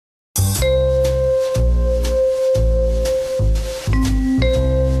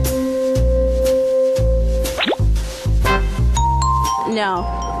No.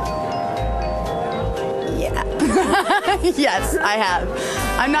 Yeah. Yes, I have.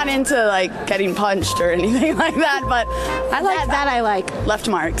 I'm not into like getting punched or anything like that, but I like that. I like left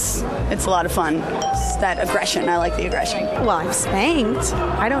marks. It's a lot of fun. It's that aggression. I like the aggression. Well, I'm spanked.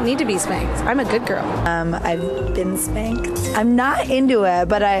 I don't need to be spanked. I'm a good girl. I've been spanked. I'm not into it,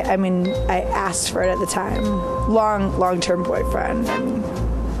 but I mean, I asked for it at the time. Long-term boyfriend.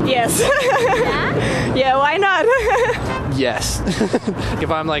 Yes. Yeah? Yeah, why not? Yes.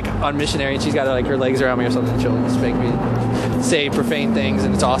 If I'm like on missionary and she's got like her legs around me or something, she'll spank me, say profane things,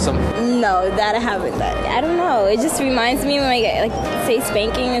 and it's awesome. No, that I haven't done. I don't know. It just reminds me when I get, like, say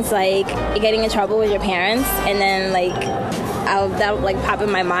spanking, it's like you're getting in trouble with your parents, and then like that'll like pop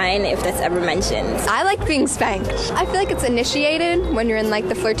in my mind if that's ever mentioned. I like being spanked. I feel like it's initiated when you're in like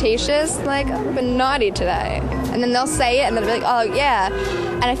the flirtatious, like, I've been naughty today. And then they'll say it and they'll be like, oh yeah.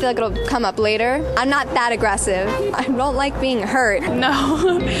 And I feel like it'll come up later. I'm not that aggressive. I don't like being hurt.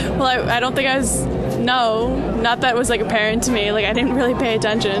 No. Well, I don't think I was, no. Not that it was like apparent to me. Like, I didn't really pay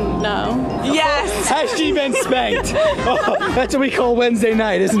attention, no. Yes! Has she been spanked? Oh, that's what we call Wednesday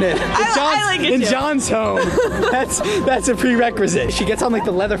night, isn't it? I like it in too. John's home. That's a prerequisite. She gets on like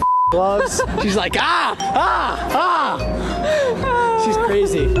the leather gloves. She's like, ah. She's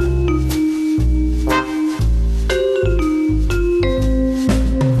crazy.